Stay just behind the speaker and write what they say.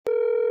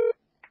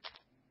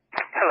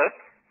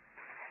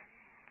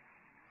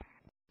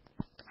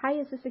Hi,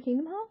 is this the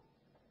Kingdom Hall?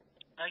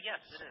 Yes,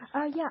 it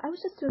is. Yeah, I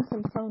was just doing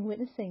some phone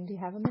witnessing. Do you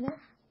have a minute?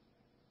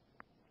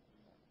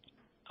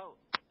 Oh,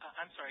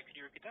 I'm sorry. Could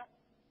you repeat that?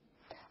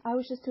 I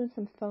was just doing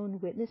some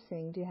phone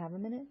witnessing. Do you have a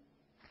minute?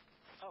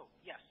 Oh,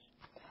 yes.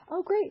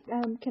 Oh, great.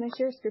 Can I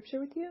share a scripture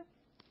with you?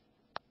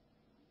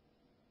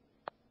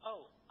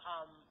 Oh,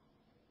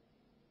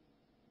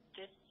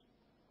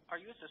 are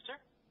you a sister?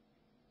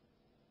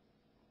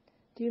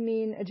 Do you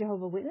mean a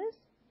Jehovah's Witness?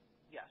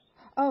 Yes.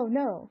 Oh,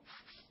 no.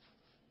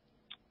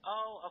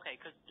 Oh, okay,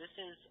 because this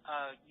is,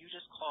 you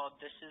just called,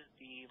 this is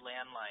the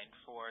landline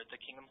for the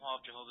Kingdom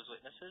Hall of Jehovah's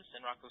Witnesses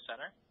in Rocco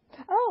Center?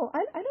 Oh,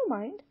 I don't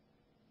mind.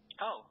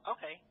 Oh,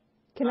 okay.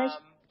 Can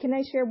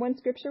I share one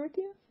scripture with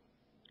you?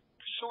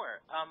 Sure.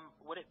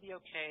 Would it be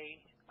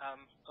okay,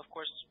 of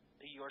course,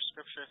 your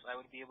scripture, if I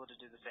would be able to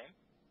do the same?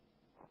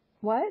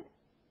 What?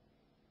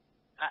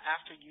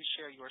 After you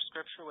share your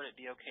scripture, would it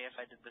be okay if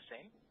I did the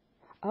same?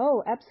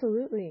 Oh,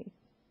 absolutely.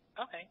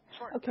 Okay,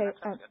 sure. Okay, That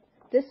sounds good.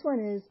 this one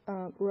is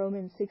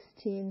Romans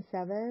 16:7.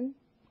 Mm-hmm.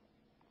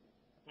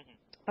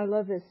 I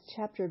love this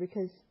chapter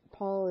because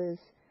Paul is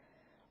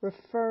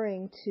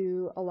referring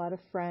to a lot of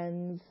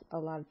friends, a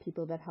lot of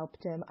people that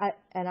helped him.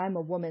 I'm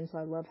a woman, so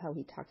I love how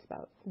he talks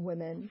about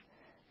women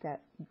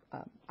that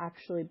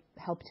actually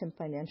helped him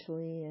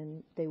financially,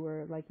 and they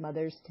were like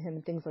mothers to him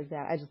and things like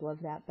that. I just love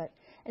that. But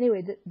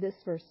anyway, this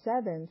verse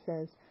 7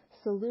 says,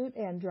 "Salute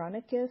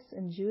Andronicus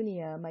and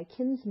Junia, my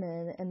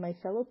kinsmen and my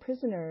fellow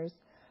prisoners,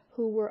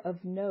 who were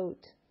of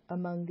note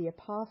among the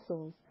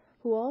apostles,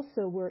 who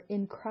also were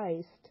in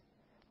Christ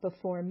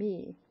before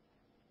me."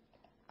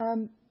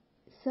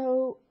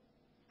 So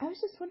I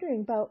was just wondering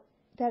about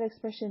that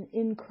expression,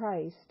 in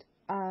Christ.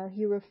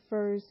 He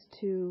refers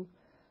to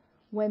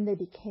when they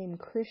became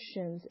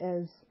Christians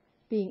as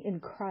being in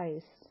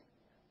Christ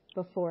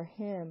before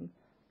him.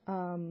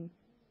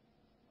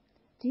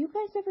 Do you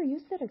guys ever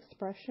use that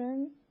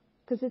expression?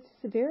 Because it's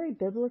very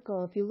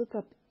biblical. If you look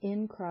up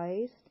in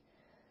Christ,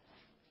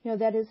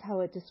 that is how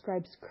it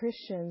describes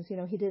Christians.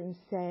 He didn't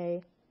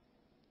say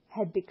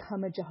had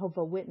become a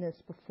Jehovah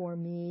Witness before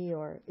me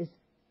or is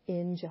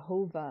in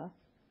Jehovah.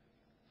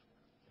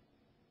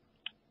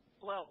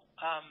 Well,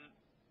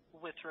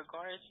 with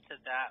regards to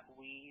that,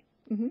 we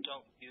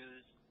don't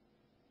use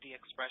the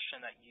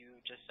expression that you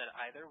just said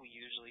either. We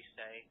usually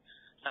say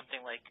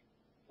something like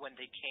when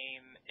they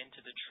came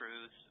into the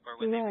truth or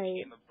when they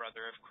became a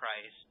brother of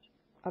Christ.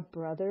 A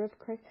brother of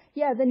Christ?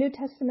 Yeah, the New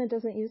Testament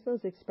doesn't use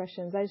those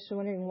expressions. I was just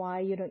wondering why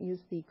you don't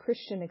use the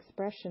Christian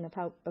expression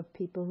of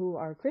people who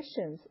are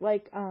Christians.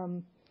 Like,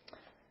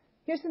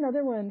 here's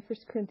another one,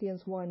 1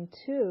 Corinthians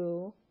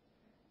 1:2.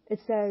 It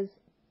says,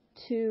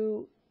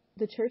 "To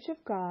the church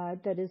of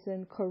God that is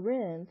in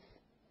Corinth,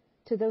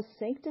 to those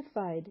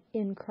sanctified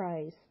in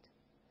Christ,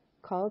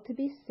 called to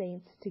be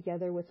saints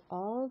together with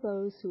all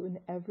those who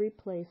in every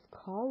place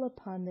call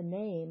upon the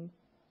name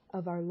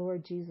of our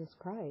Lord Jesus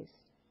Christ."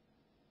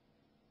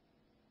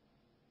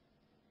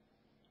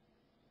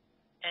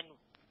 And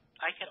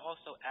I could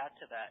also add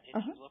to that,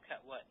 if you look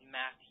at what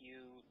Matthew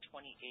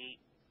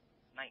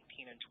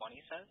 28:19 and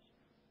 20 says.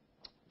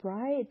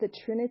 Right, the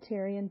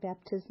Trinitarian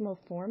baptismal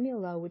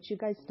formula, which you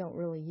guys don't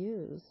really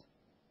use.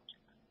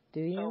 Do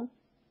you? So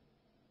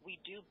we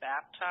do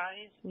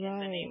baptize in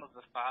the name of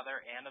the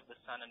Father and of the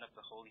Son and of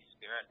the Holy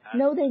Spirit.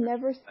 No, they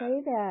never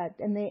say that.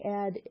 And they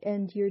add,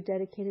 and you're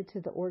dedicated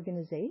to the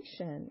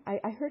organization.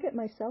 I heard it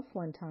myself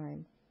one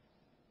time.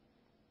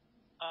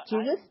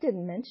 Jesus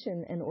didn't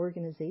mention an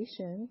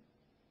organization.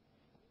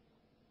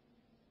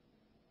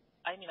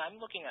 I mean, I'm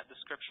looking at the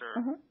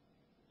scripture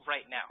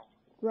right now.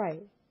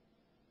 Right.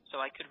 So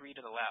I could read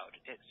it aloud.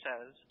 It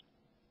says,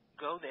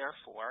 "Go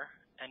therefore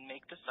and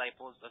make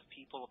disciples of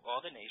people of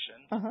all the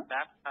nations,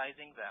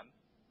 baptizing them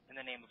in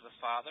the name of the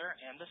Father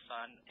and the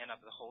Son and of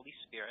the Holy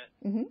Spirit,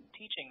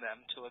 teaching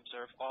them to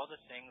observe all the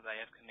things I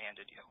have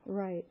commanded you."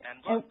 Right.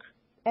 And look,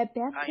 at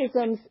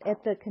baptisms,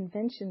 at the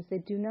conventions, they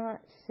do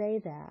not say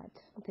that.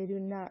 They do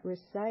not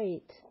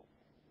recite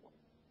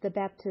the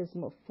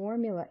baptismal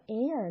formula.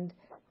 And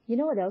you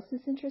know what else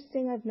is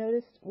interesting? I've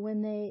noticed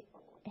when they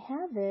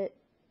have it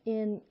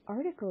in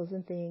articles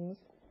and things,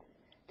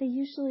 they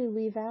usually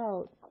leave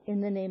out in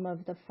the name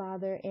of the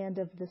Father and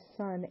of the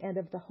Son and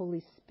of the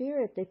Holy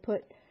Spirit. They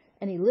put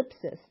an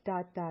ellipsis, ...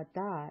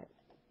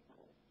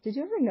 Did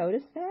you ever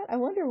notice that? I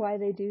wonder why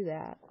they do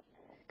that.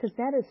 Because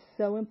that is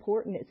so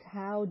important. It's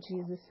how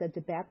Jesus said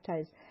to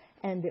baptize.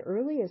 And the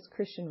earliest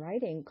Christian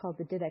writing, called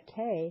the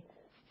Didache,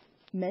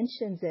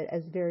 mentions it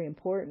as very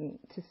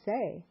important to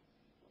say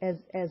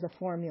as a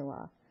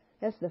formula.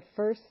 That's the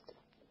first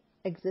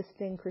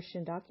existing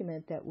Christian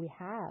document that we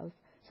have.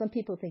 Some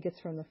people think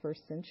it's from the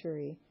 1st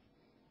century.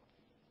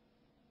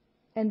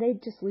 And they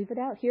just leave it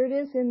out. Here it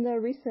is in the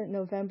recent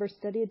November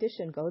study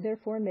edition. "Go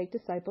therefore and make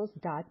disciples, ...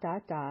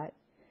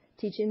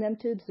 teaching them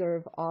to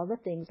observe all the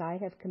things I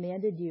have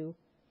commanded you,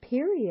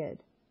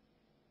 period."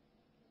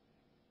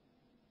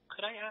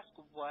 Could I ask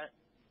what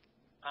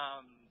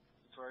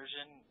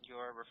version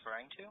you're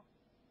referring to?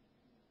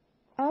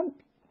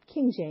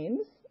 King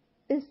James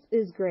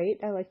is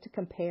great. I like to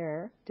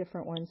compare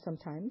different ones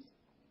sometimes.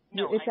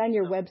 No, it's on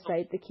your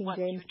website, the King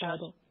James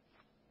Bible.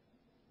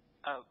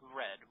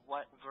 Read.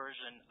 What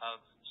version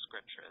of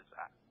Scripture is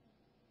that?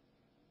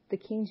 The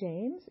King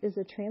James is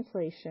a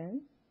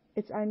translation.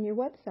 It's on your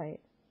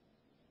website.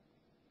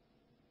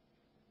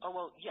 Oh,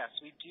 well, yes,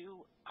 we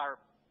do.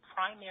 Our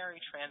primary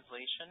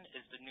translation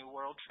is the New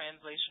World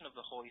Translation of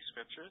the Holy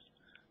Scriptures,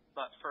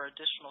 but for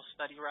additional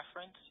study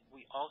reference,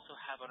 we also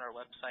have on our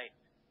website,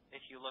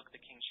 if you look,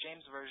 the King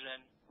James Version,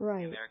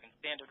 right, the American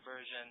Standard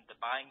Version, the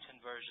Byington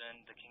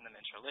Version, the Kingdom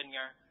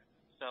Interlinear.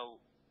 So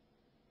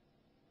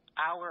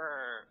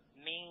our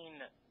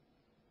main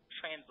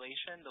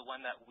translation, the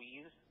one that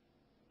we've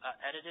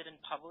edited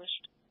and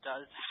published,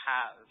 does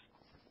have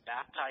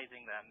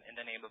baptizing them in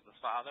the name of the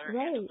Father,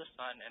 right, and of the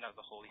Son, and of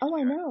the Holy Spirit. Oh,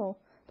 I know.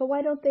 But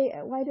why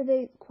do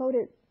they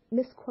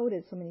misquote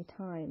it so many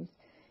times?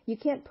 You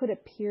can't put a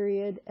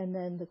period and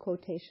then the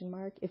quotation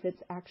mark if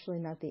it's actually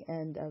not the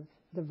end of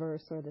the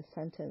verse or the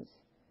sentence.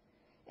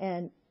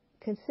 And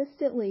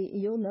consistently,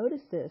 you'll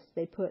notice this.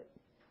 They put,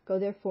 go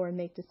therefore and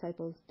make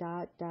disciples, ...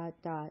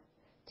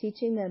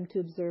 teaching them to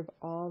observe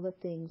all the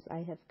things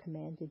I have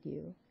commanded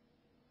you.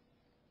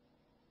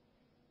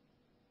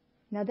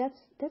 Now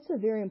that's a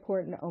very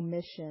important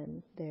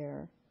omission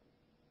there.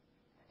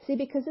 See,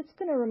 because it's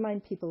going to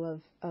remind people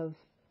of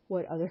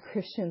what other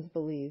Christians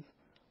believe.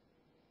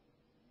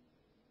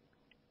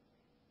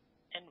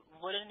 And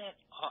wouldn't it,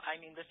 I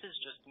mean, this is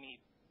just me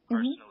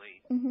personally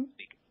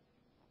speaking.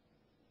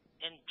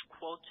 In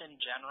quotes in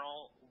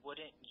general,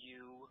 wouldn't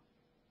you,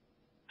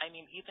 I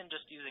mean, even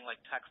just using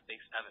like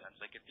text-based evidence,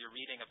 like if you're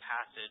reading a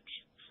passage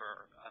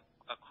for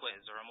a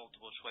quiz or a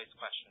multiple choice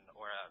question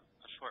or a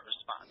short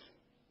response,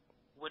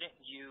 wouldn't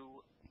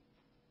you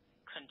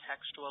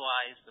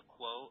contextualize the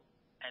quote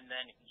and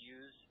then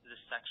use the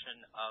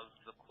section of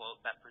the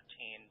quote that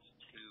pertains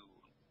to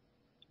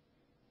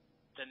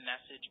the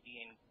message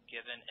being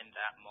given in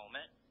that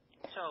moment?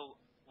 So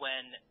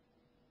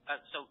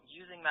so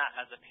using that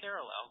as a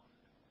parallel,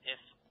 if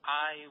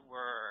I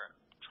were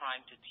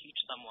trying to teach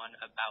someone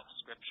about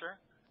Scripture,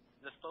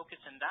 the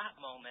focus in that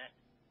moment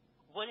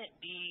wouldn't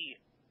be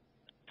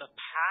the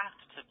path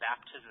to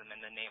baptism in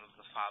the name of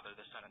the Father,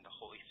 the Son, and the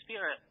Holy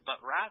Spirit, but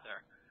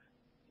rather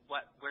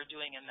what we're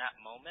doing in that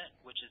moment,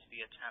 which is the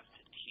attempt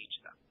to teach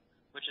them,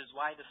 which is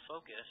why the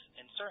focus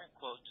in certain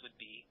quotes would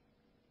be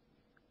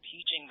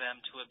teaching them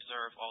to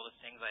observe all the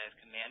things I have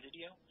commanded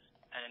you,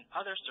 and in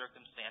other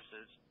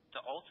circumstances,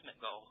 the ultimate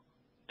goal,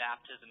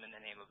 baptism in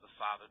the name of the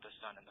Father, the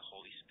Son, and the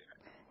Holy Spirit.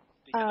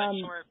 Because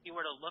I'm sure if you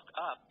were to look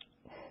up,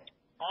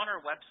 on our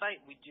website,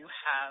 we do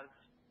have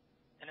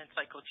an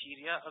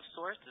encyclopedia of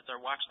sorts. It's our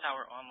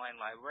Watchtower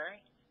online library,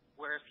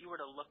 where if you were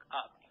to look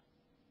up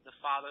the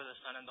Father, the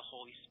Son, and the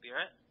Holy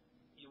Spirit,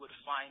 you would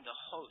find a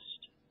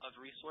host of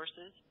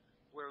resources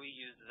where we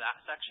use that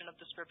section of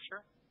the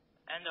Scripture,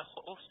 and a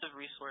host of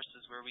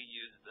resources where we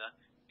use the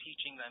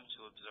teaching them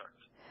to observe.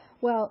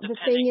 Well, the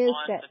thing is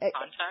that the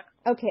context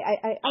okay,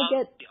 I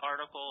get the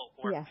article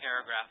or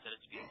paragraph that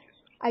it's being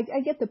used in.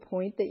 I get the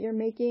point that you're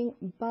making,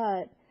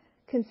 but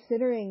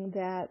considering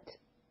that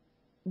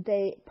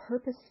they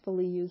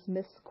purposefully use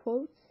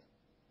misquotes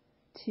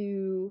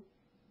to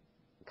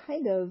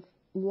kind of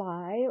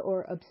lie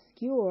or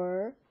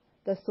obscure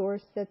the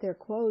source that they're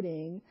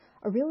quoting,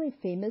 a really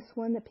famous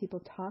one that people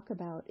talk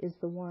about is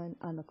the one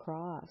on the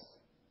cross.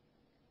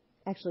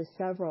 Actually,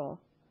 several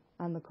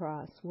on the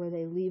cross, where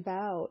they leave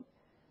out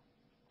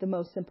the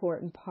most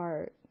important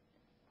part,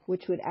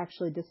 which would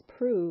actually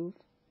disprove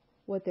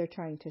what they're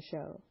trying to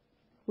show.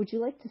 Would you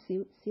like to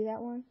see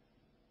that one?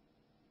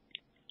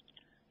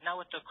 Now,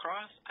 with the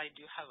cross, I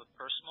do have a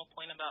personal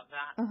point about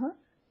that.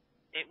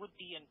 It would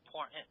be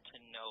important to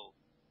note,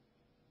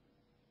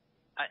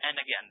 and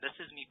again, this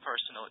is me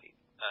personally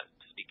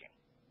speaking.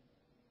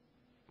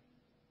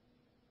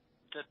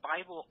 The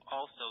Bible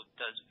also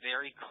does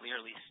very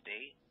clearly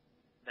state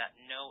that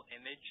no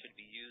image should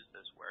be used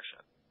as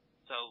worship.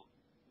 So,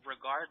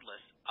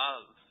 regardless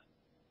of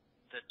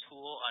the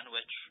tool on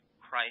which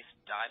Christ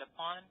died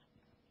upon,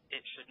 it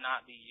should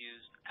not be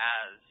used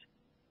as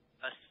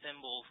a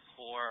symbol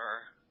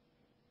for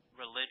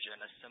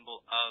religion, a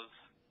symbol of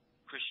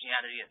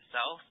Christianity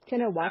itself.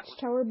 Can a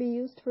watchtower be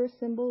used for a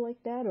symbol like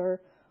that,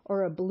 or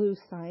a blue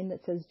sign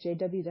that says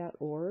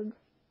jw.org?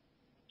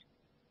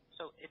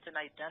 So it's an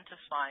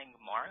identifying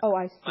mark. Oh,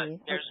 I see.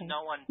 But there's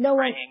no one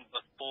praying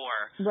before.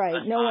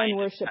 Right. No one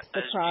worships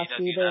the cross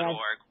either.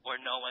 Or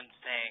no one's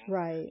saying.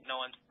 Right. No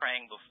one's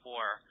praying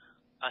before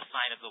a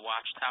sign of the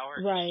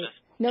watchtower. Right. It's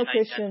just no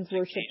Christians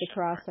worship the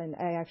cross, and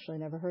I actually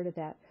never heard of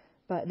that.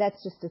 But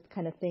that's just the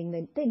kind of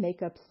thing they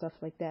make up stuff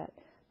like that.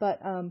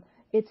 But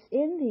it's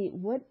in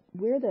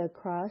where the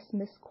cross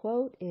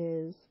misquote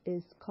is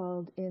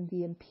called in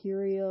the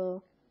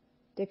Imperial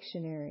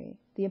Dictionary,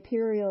 the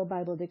Imperial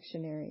Bible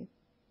Dictionary.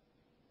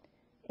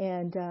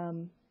 And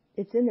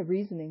it's in the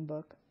reasoning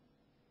book.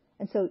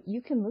 And so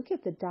you can look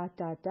at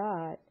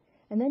the ...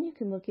 and then you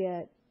can look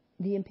at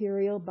the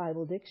Imperial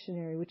Bible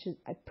Dictionary, which is,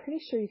 I'm pretty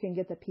sure you can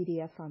get the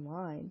PDF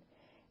online.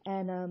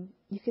 And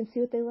you can see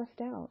what they left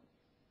out.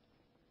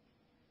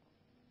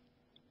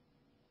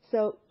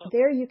 So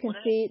there you can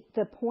see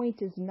the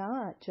point is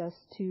not just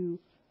to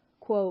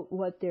quote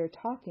what they're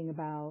talking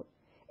about.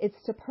 It's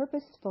to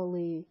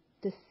purposefully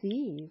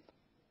deceive.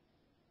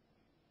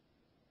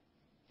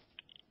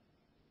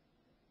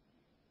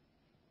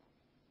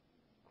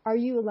 Are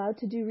you allowed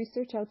to do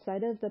research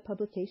outside of the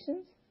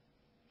publications?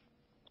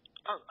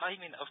 Oh, I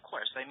mean, of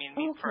course. I mean,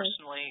 me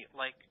personally,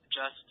 like,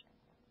 just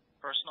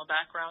personal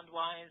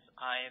background-wise,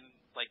 I'm,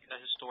 like, a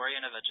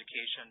historian of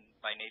education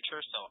by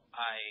nature, so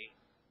I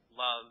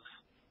love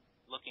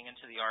looking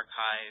into the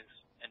archives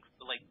and,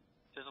 like,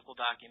 physical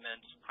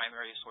documents,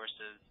 primary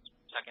sources,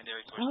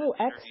 secondary sources. Oh,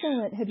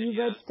 excellent. Have you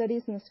read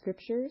Studies in the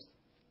Scriptures?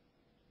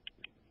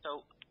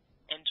 So,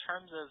 in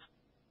terms of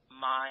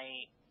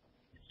my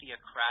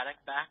theocratic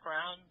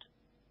background,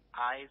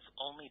 I've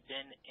only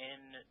been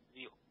in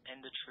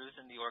the truth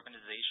in the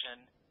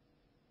organization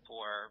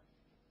for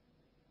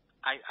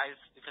I'll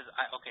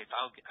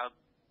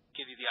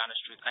give you the honest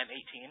truth. I'm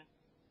 18.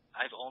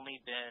 I've only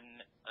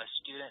been a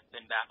student,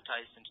 been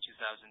baptized since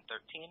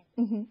 2013.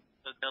 Mm-hmm.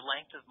 So the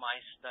length of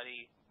my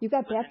study. You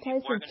got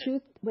baptized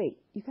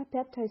you got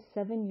baptized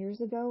 7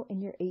 years ago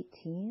and you're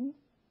 18?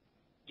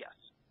 Yes.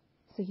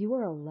 So you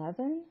were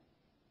 11?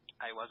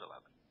 I was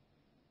 11.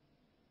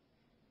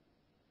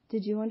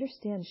 Did you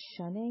understand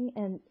shunning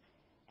and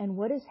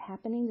what is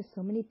happening to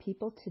so many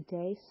people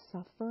today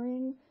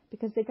suffering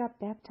because they got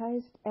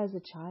baptized as a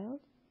child?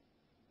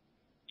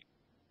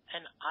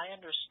 And I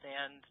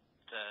understand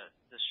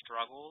the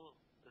struggle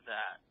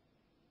that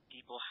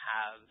people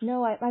have.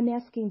 No, I'm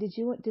asking,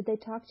 did they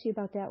talk to you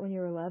about that when you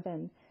were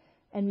 11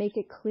 and make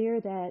it clear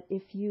that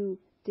if you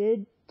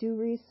did do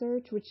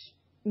research, which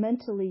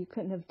mentally you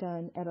couldn't have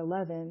done at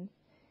 11,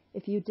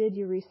 if you did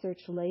your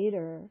research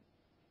later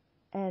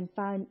and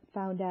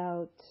found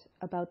out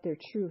about their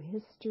true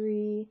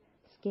history,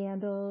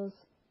 scandals,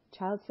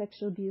 child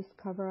sexual abuse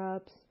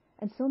cover-ups,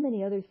 and so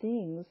many other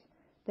things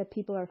that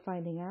people are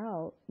finding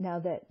out now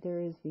that there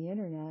is the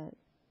internet,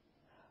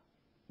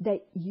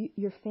 that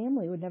your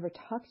family would never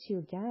talk to you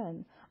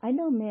again. I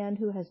know a man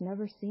who has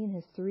never seen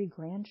his 3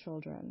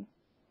 grandchildren.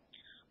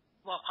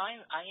 Well, I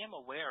am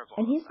aware of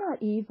all and he's of that.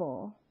 Not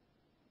evil.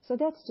 So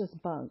that's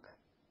just bunk.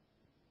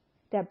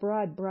 That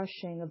broad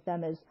brushing of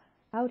them as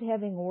out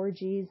having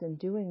orgies and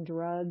doing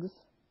drugs.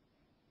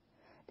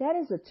 That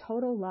is a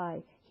total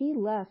lie. He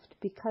left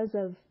because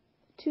of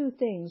 2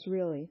 things,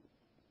 really.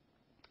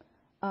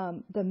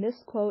 The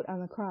misquote on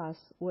the cross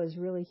was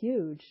really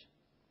huge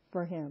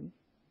for him.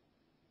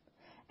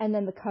 And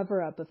then the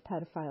cover-up of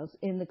pedophiles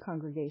in the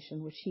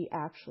congregation, which he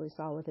actually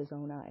saw with his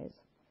own eyes.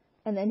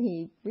 And then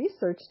he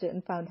researched it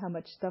and found how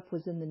much stuff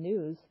was in the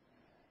news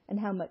and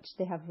how much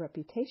they have a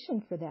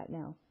reputation for that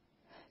now.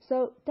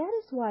 So that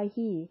is why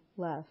he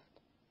left.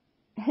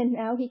 And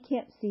now he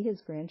can't see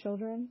his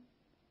grandchildren.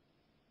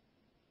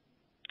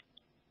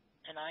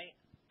 And I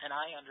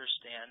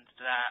understand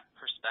that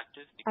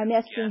perspective. I'm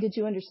asking, did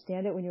you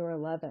understand it when you were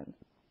 11?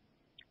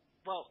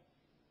 Well,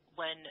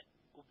 when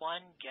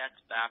one gets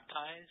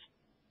baptized,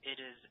 it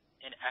is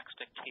an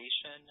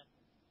expectation,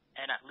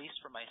 and at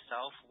least for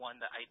myself, one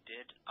that I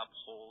did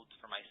uphold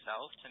for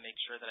myself to make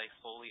sure that I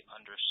fully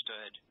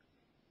understood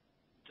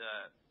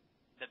the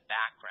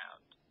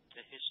background,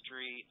 the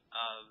history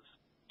of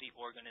the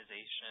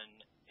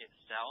organization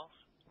itself.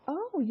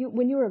 Oh,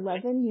 when you were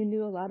 11, you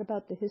knew a lot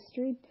about the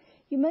history?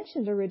 You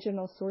mentioned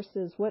original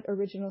sources. What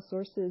original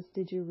sources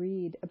did you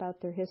read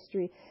about their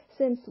history?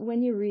 Since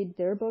when you read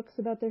their books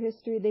about their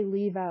history, they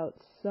leave out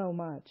so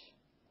much.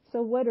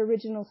 So what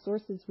original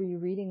sources were you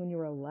reading when you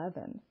were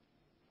 11?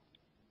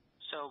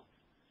 So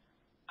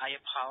I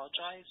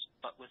apologize,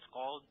 but with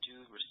all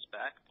due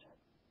respect,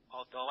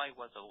 although I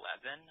was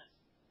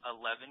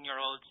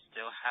 11-year-olds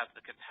still have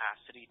the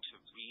capacity to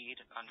read,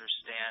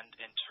 understand,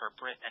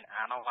 interpret, and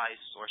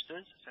analyze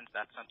sources, since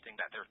that's something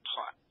that they're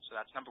taught. So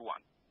that's number 1.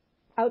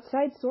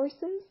 Outside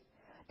sources?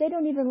 They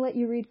don't even let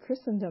you read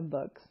Christendom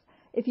books.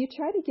 If you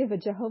try to give a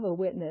Jehovah's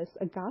Witness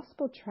a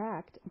gospel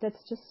tract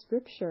that's just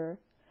scripture,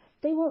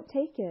 they won't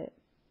take it.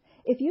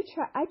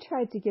 I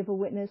tried to give a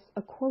witness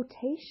a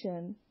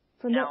quotation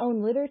from their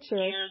own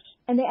literature,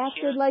 and they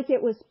acted like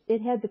it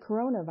had the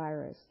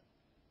coronavirus.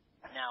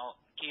 Now,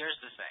 here's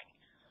the thing.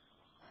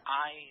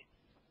 I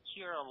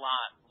hear a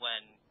lot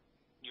when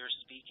you're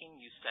speaking,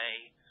 you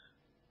say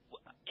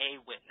a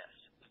witness,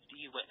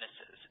 the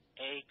witnesses,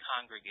 a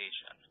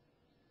congregation.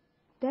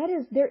 That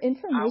is, their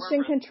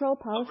information control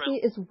policy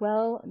is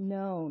well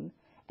known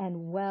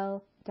and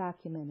well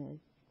documented.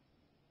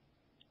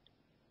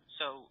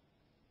 So,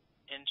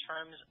 in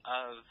terms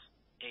of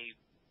a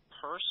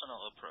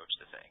personal approach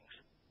to things,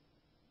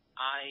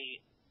 I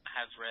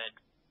have read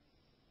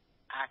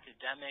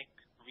academic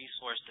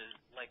resources,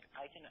 like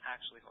I can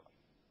actually, hold on.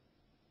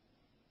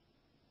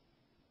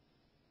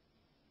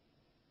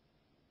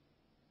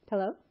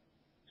 Hello?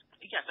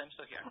 Yes, I'm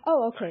still here.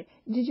 Oh, okay. Sorry.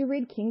 Did you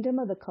read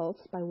Kingdom of the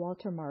Cults by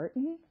Walter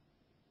Martin?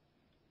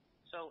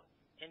 So,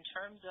 in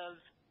terms of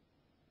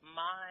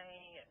my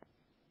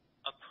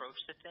approach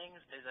to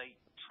things, is I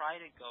try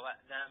to go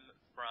at them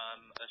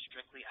from a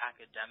strictly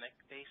academic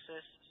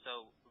basis.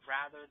 So,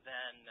 rather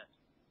than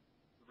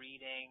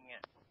reading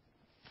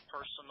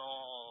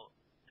personal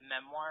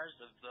memoirs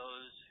of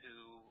those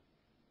who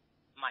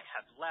might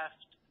have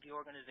left the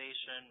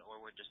organization or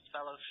were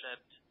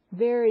disfellowshipped.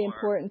 Very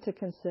important to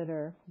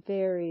consider.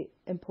 Very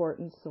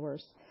important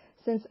source.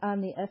 Since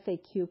on the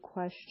FAQ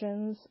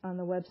questions on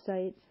the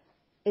website,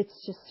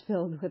 it's just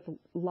filled with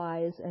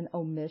lies and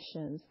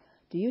omissions.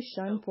 Do you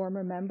shun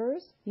former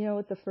members? You know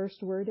what the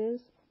first word is?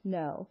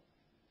 No.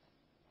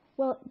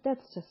 Well,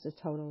 that's just a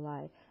total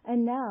lie.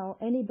 And now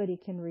anybody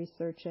can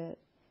research it.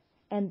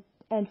 And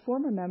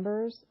former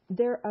members,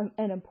 they're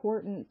an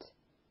important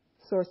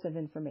source of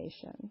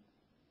information.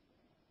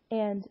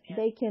 And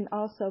they can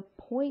also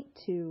point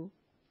to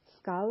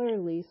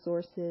scholarly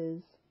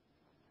sources.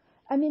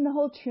 I mean, the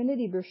whole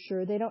Trinity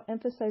brochure, they don't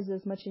emphasize it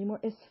as much anymore,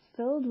 is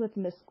filled with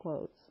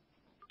misquotes.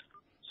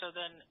 So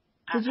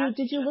then,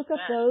 did you look up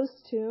those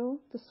too,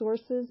 the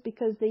sources?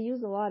 Because they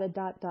use a lot of ...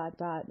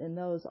 in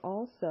those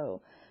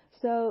also.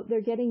 So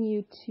they're getting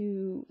you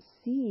to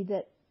see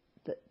that,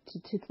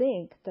 to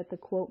think that the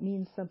quote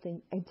means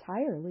something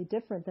entirely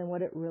different than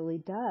what it really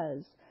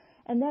does.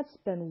 And that's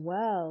been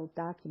well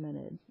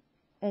documented.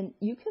 And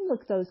you can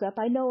look those up.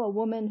 I know a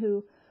woman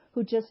who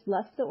just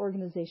left the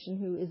organization,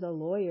 who is a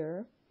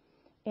lawyer,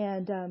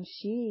 and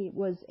she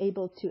was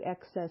able to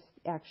access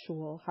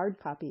actual hard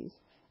copies.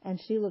 And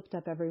she looked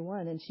up every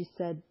one, and she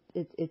said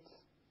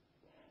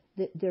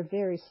they're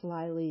very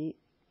slyly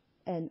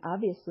and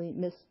obviously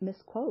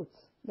misquotes.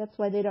 That's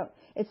why they don't.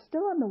 It's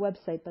still on the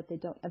website, but they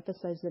don't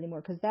emphasize it anymore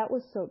because that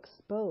was so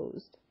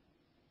exposed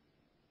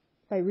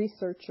by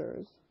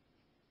researchers.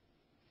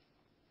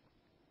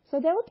 So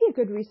that would be a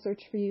good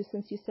research for you,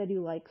 since you said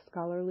you like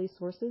scholarly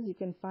sources. You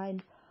can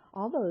find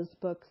all those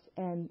books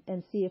and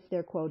see if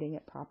they're quoting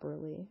it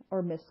properly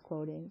or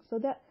misquoting. So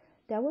that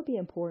would be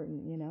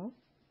important, you know.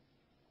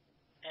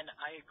 And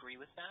I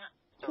agree with that.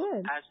 So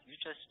good. As you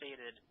just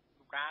stated,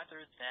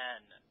 rather than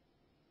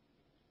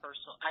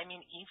personal, I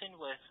mean,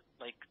 even with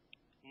like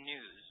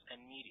news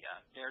and media,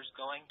 there's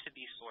going to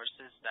be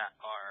sources that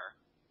are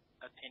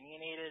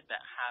opinionated, that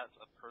have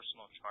a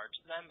personal charge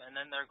to them, and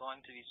then there are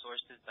going to be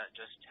sources that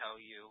just tell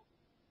you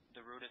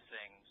the root of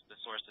things, the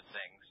source of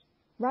things.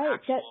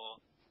 Right. Actual,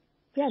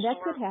 that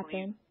could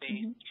happen.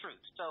 Based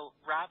truth. So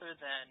rather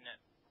than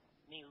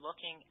me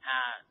looking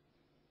at,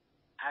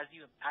 as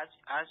you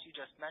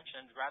just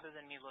mentioned, rather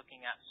than me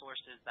looking at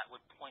sources that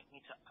would point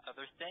me to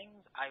other things,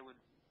 I would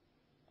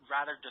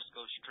rather just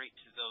go straight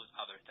to those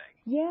other things.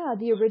 Yeah,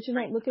 the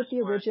original. Look at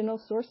the original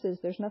sources.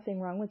 There's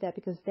nothing wrong with that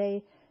because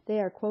they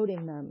are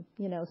quoting them.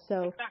 You know,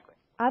 so exactly.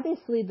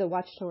 Obviously the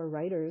Watchtower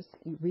writers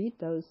read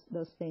those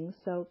things,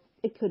 so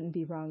it couldn't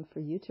be wrong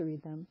for you to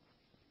read them.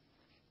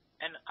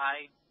 And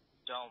I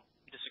don't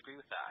disagree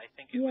with that. I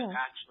think it would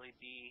actually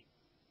be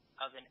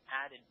of an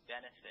added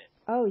benefit.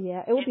 Oh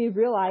yeah, it will be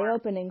real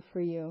eye-opening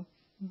for you.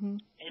 Mm-hmm.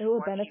 It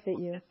will benefit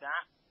you.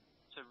 That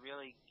to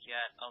really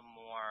get a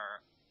more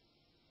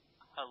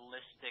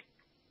holistic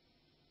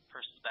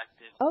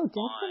perspective. Oh,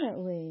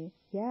 definitely.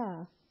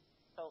 Yeah.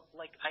 So,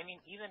 like, I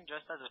mean, even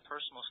just as a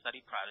personal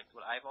study project,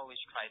 what I've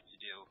always tried to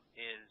do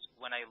is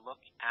when I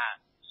look at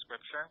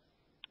Scripture,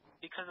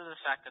 because of the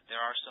fact that there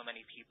are so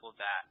many people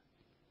that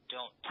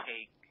don't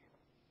take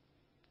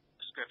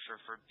Scripture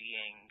for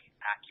being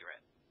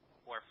accurate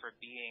or for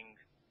being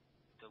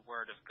the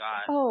Word of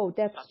God. Oh,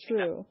 that's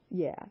true.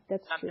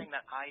 That's something true.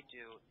 that I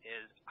do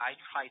is I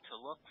try to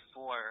look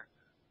for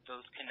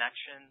those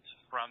connections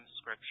from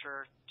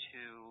Scripture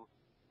to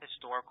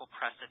historical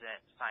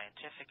precedent,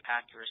 scientific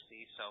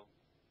accuracy. So,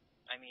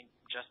 I mean,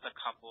 just a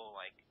couple,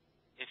 like,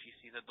 if you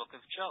see the book of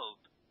Job,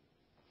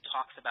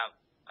 talks about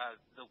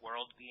the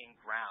world being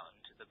round.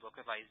 The book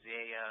of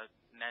Isaiah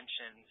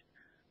mentions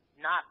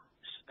not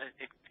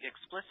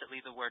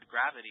explicitly the word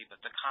gravity, but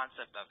the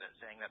concept of it,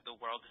 saying that the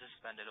world is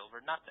suspended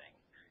over nothing.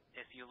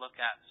 If you look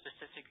at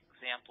specific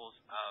examples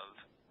of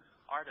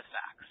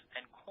artifacts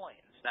and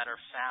coins that are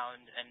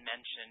found and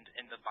mentioned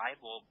in the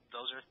Bible,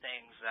 those are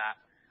things that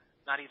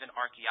not even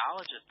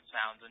archaeologists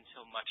found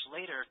until much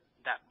later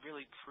that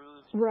really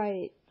proves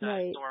the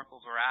historical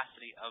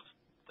veracity of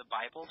the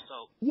Bible.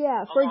 So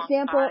for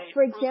example,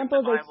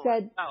 they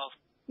said itself,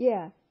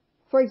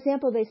 For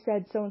example, they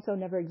said so and so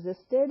never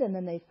existed, and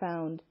then they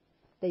found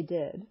they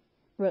did,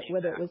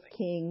 whether it was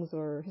kings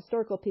or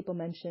historical people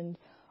mentioned,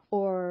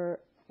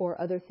 or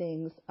other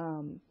things.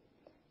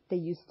 They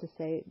used to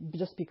say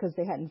just because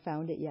they hadn't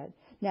found it yet.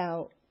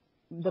 Now,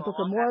 the Book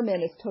of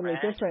Mormon is totally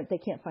different.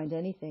 They can't find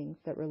anything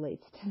that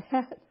relates to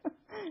that,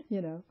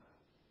 you know.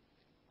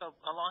 So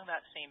along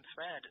that same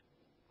thread,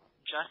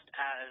 just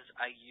as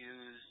I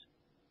use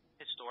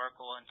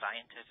historical and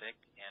scientific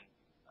and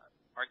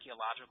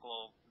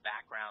archaeological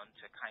background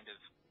to kind of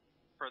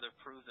further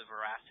prove the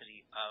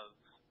veracity of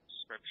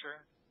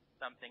Scripture,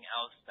 something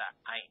else that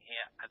I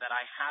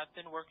have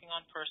been working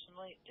on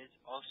personally is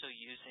also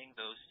using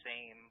those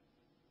same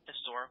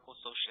historical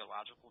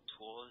sociological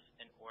tools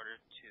in order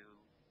to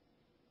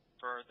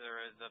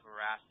further the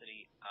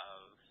veracity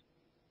of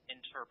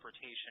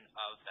interpretation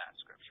of that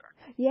scripture.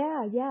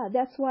 Yeah.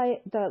 That's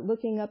why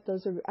looking up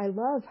those, I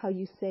love how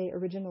you say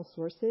original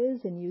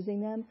sources and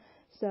using them.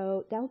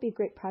 So that would be a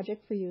great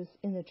project for you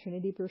in the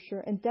Trinity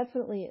brochure, and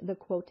definitely the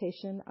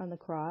quotation on the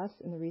cross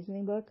in the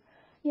reasoning book.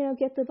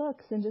 Get the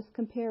books and just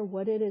compare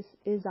what it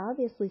is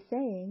obviously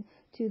saying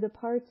to the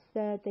parts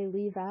that they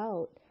leave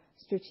out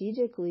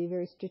strategically,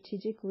 very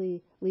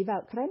strategically leave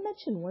out. Could I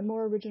mention one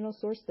more original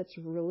source that's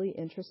really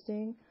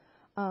interesting?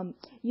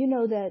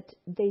 That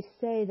they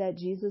say that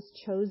Jesus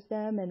chose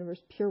them and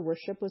pure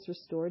worship was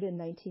restored in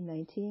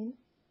 1919.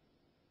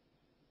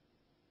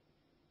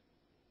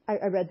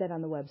 I read that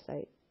on the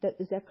website.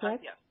 Is that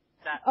correct? Yeah,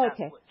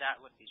 okay.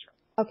 That would be true.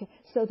 Okay,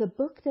 so the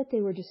book that they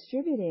were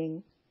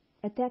distributing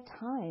at that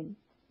time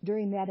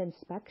during that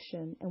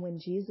inspection and when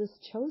Jesus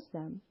chose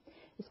them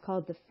is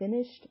called The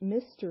Finished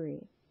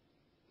Mystery.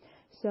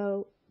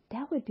 So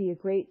that would be a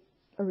great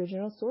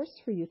original source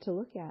for you to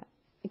look at.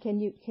 Can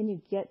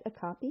you get a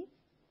copy?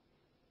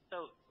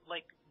 So,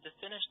 The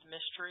Finished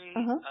Mystery,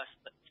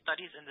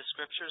 Studies in the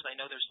Scriptures, I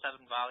know there's 7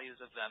 volumes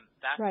of them.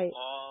 That's right.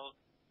 all,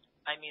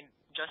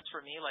 just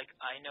for me,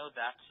 I know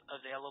that's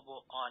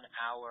available on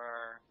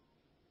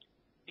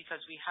because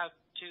we have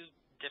 2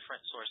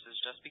 different sources,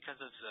 just because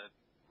of the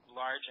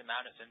large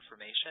amount of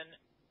information.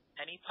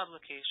 Any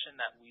publication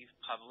that we've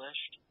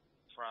published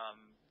from,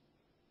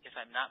 if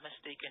I'm not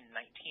mistaken,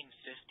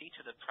 1950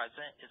 to the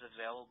present is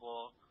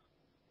available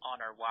on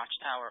our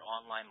Watchtower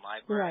online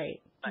library. Right.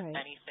 But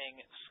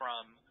anything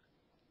from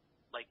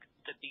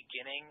the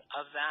beginning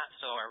of that,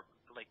 so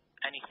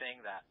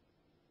anything that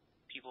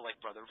people like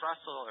Brother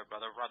Russell or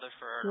Brother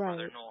Rutherford or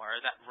Brother Knorr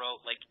that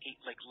wrote late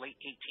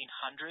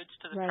 1800s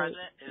to the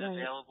present is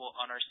available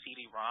on our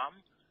CD-ROM,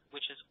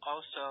 which is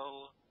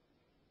also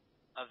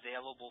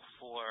available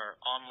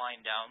for online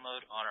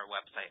download on our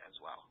website as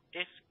well,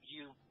 if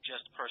you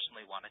just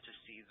personally wanted to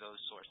see those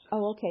sources.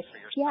 Oh, okay. For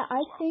yourself Yeah,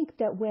 I well. think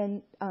that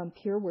when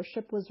pure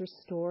worship was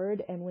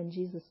restored and when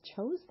Jesus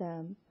chose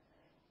them,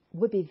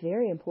 would be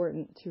very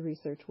important to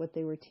research what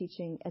they were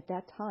teaching at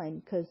that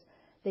time, because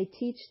they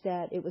teach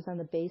that it was on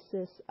the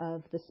basis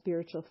of the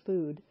spiritual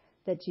food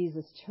that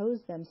Jesus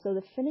chose them. So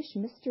the Finished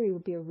Mystery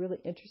would be a really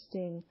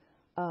interesting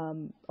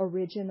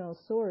original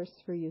source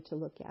for you to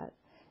look at.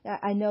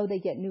 I know they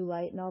get New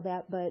Light and all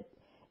that, but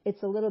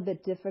it's a little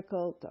bit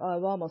difficult,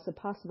 almost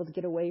impossible to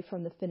get away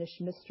from the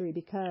Finished Mystery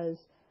because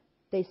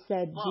they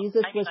said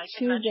Jesus was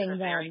choosing them. A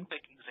very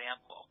quick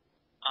example.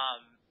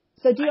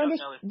 So do you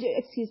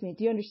understand?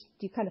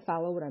 Do you kind of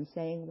follow what I'm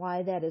saying?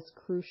 Why that is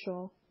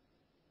crucial?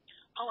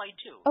 Oh, I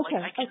do. Okay.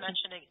 I can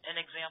mention an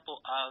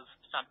example of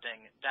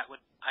something that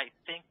I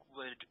think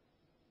would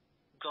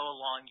go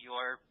along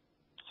your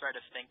thread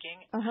of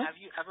thinking. Have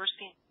you ever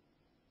seen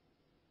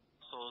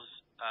Russell's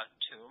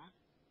tomb?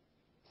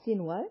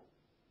 Seen what?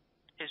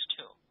 His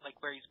tomb,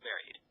 where he's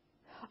buried.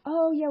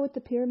 Oh, yeah, with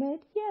the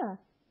pyramid?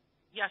 Yeah.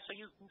 Yeah, so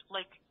you,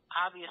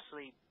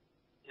 obviously,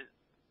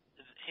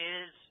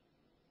 his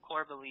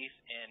core belief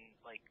in,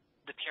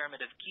 the Pyramid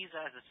of Giza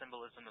as a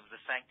symbolism of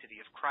the sanctity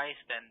of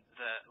Christ and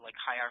the,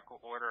 hierarchical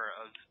order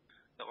of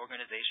the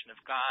organization of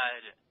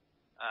God,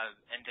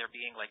 and there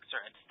being,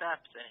 certain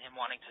steps, and him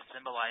wanting to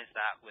symbolize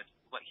that with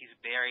what he's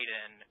buried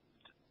in,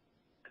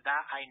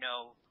 that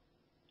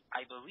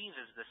I believe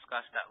is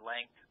discussed at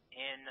length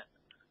in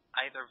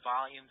either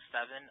Volume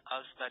 7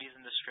 of Studies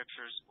in the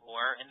Scriptures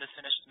or in The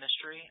Finished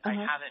Mystery. I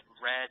haven't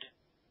read,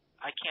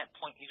 I can't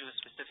point you to a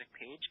specific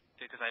page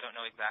because I don't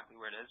know exactly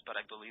where it is,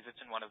 but I believe it's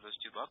in one of those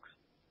 2 books.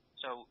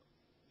 So,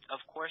 of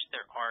course,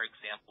 there are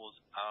examples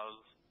of,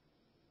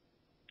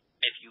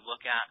 if you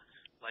look at,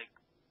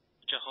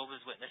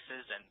 Jehovah's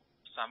Witnesses and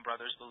some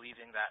brothers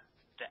believing that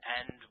the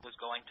end was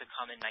going to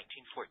come in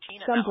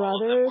 1914 and some that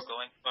brothers,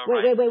 all of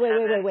them were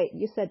going to Wait.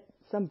 You said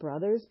some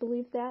brothers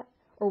believe that?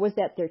 Or was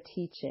that their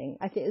teaching?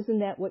 Isn't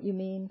that what you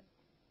mean?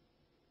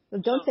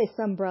 Don't say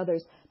some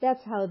brothers.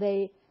 That's how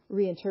they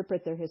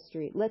reinterpret their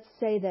history. Let's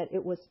say that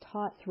it was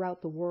taught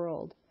throughout the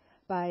world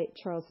by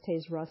Charles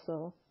Taze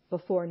Russell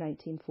before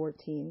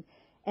 1914.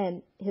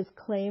 And his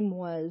claim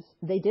was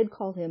they did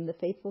call him the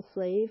faithful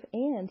slave,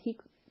 and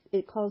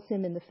it calls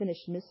him in the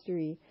Finished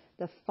Mystery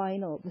the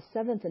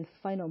 7th and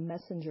final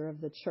messenger of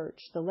the church,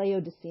 the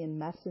Laodicean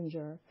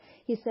messenger.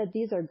 He said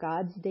these are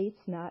God's dates,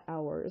 not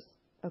ours.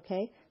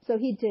 Okay? So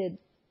he did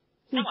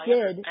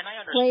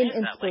claim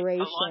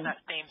inspiration.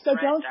 So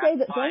don't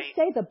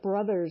say the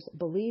brothers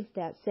believed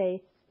that.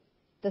 Say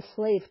the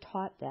slave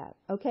taught that.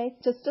 Okay?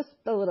 Just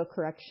a little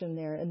correction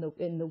there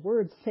in the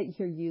words that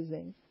you're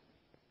using.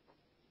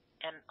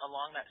 And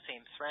along that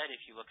same thread,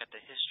 if you look at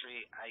the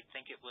history, I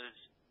think it was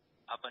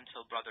up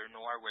until Brother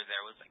Knorr where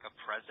there was a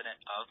president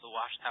of the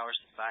Watchtower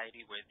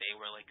Society where they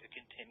were a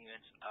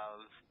continuance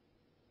of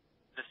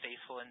the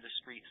faithful and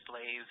discreet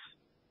slave,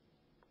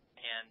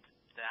 and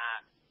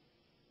that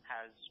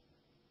has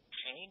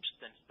changed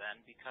since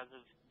then because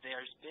of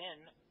there's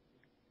been,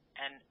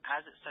 and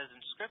as it says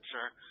in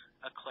Scripture,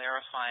 a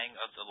clarifying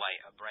of the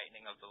light, a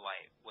brightening of the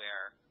light,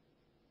 where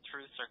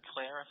truths are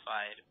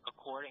clarified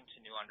according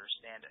to new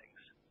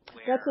understandings.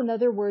 That's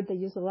another word they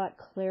use a lot,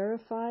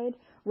 clarified.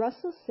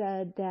 Russell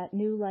said that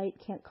new light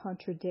can't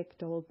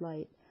contradict old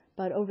light,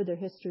 but over their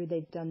history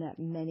they've done that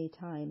many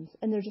times.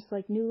 And they're just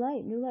like, new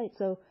light, new light.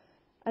 So,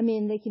 I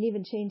mean, they can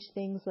even change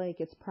things like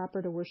it's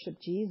proper to worship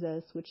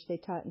Jesus, which they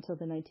taught until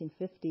the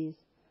 1950s,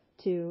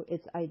 to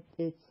it's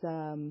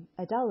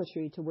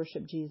idolatry to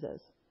worship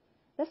Jesus.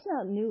 That's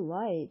not new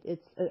light.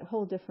 It's a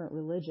whole different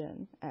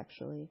religion,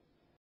 actually.